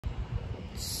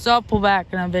Sup, we're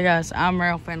back in a big ass. I'm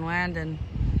Ralph and Landon.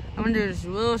 I'm gonna do this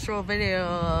real short video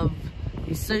of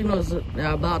these signals that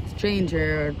are about to change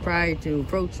here. Or try to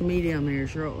approach medium here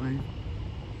shortly.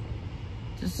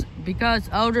 Just because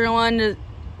elder one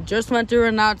just went through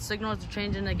and now the signals are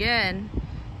changing again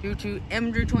due to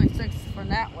M326 from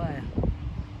that way.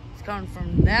 It's coming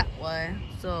from that way,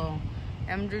 so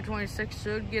M326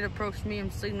 should get approach medium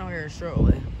signal here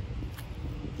shortly.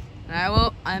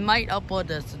 And I might upload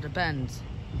this, it depends.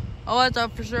 Otherwise, I'll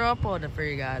for sure upload it for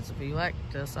you guys. If you like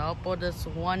this, I'll upload this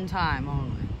one time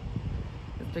only.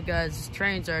 It's because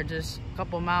trains are just a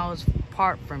couple miles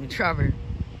apart from each other.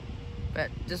 But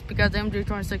just because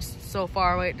M326 is so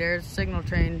far away, there's a signal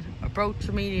train. Approach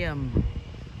medium.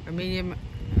 Or medium,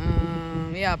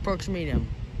 yeah, approach medium.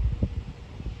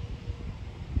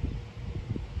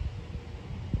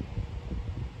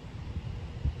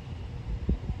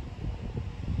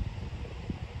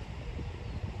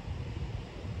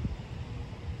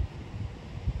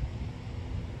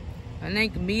 I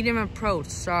think medium approach,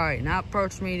 sorry, not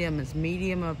approach medium, it's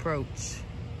medium approach.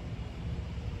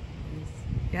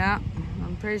 Yeah,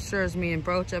 I'm pretty sure it's medium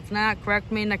approach. If not,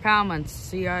 correct me in the comments.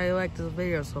 See how you like this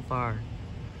video so far.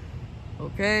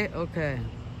 Okay, okay.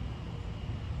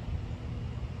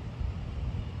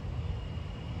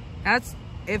 That's,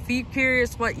 if you're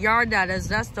curious what yard that is,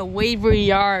 that's the Waverly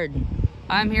Yard.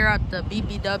 I'm here at the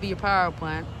BPW power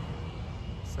plant.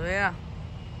 So yeah.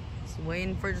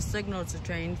 Waiting for the signal to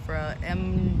change for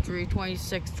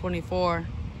M32624.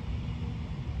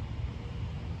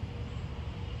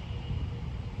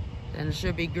 Then it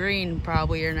should be green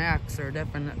probably or next or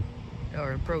different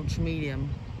or approach medium.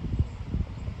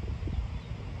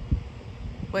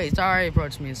 Wait, sorry,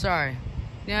 approach medium, sorry.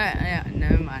 Yeah,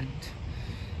 never mind.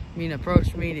 I mean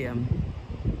approach medium.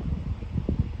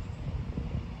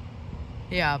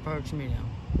 Yeah, approach medium.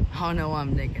 I don't know what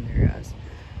I'm thinking here, guys.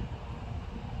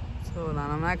 Hold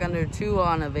on, I'm not gonna do two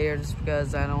on a video just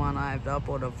because I don't want to have to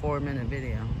upload a 4-minute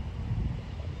video.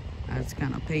 That's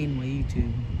kind of pain with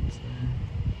YouTube. So.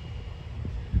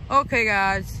 Okay,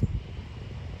 guys.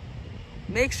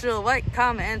 Make sure to like,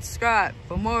 comment, and subscribe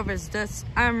for more of this.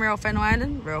 I'm Ralph and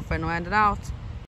Landon. Ralph and Landon out.